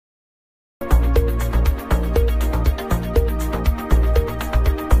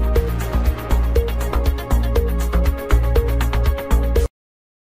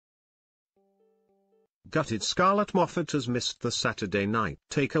Gutted Scarlett Moffatt has missed the Saturday night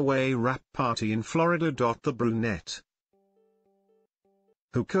takeaway wrap party in Florida.The brunette,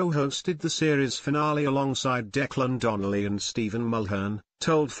 who co-hosted the series finale alongside Declan, Donnelly and Stephen Mulhern,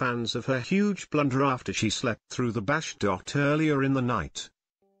 told fans of her huge blunder after she slept through the bash. Earlier in the night,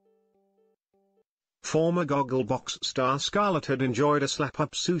 former Gogglebox star Scarlett had enjoyed a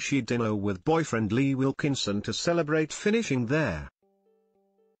slap-up sushi dinner with boyfriend Lee Wilkinson to celebrate finishing their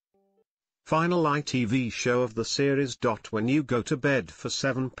final ITV show of the series. When you go to bed for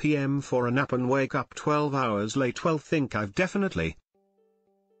 7 p.m. for a nap and wake up 12 hours late, well, think I've definitely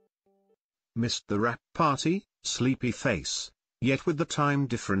missed the wrap party, sleepy face, yet with the time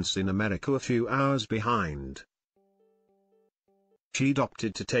difference in America a few hours behind, she'd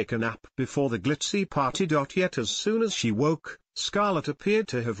opted to take a nap before the glitzy party. Yet as soon as she woke, Scarlett appeared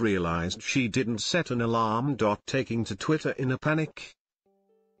to have realized she didn't set an alarm. Taking to Twitter in a panic,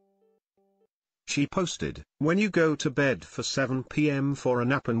 she posted, "When you go to bed for 7 p.m. for a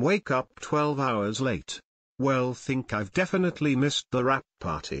nap and wake up 12 hours late, well, think I've definitely missed the wrap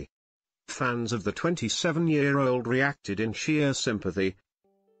party." Fans of the 27-year-old reacted in sheer sympathy,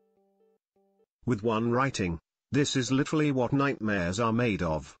 with one writing, "This is literally what nightmares are made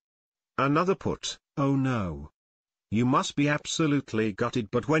of." Another put, "Oh no. You must be absolutely gutted,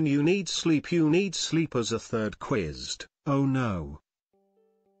 but when you need sleep." As a third quizzed, "Oh no.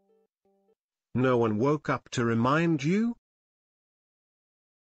 No one woke up to remind you?"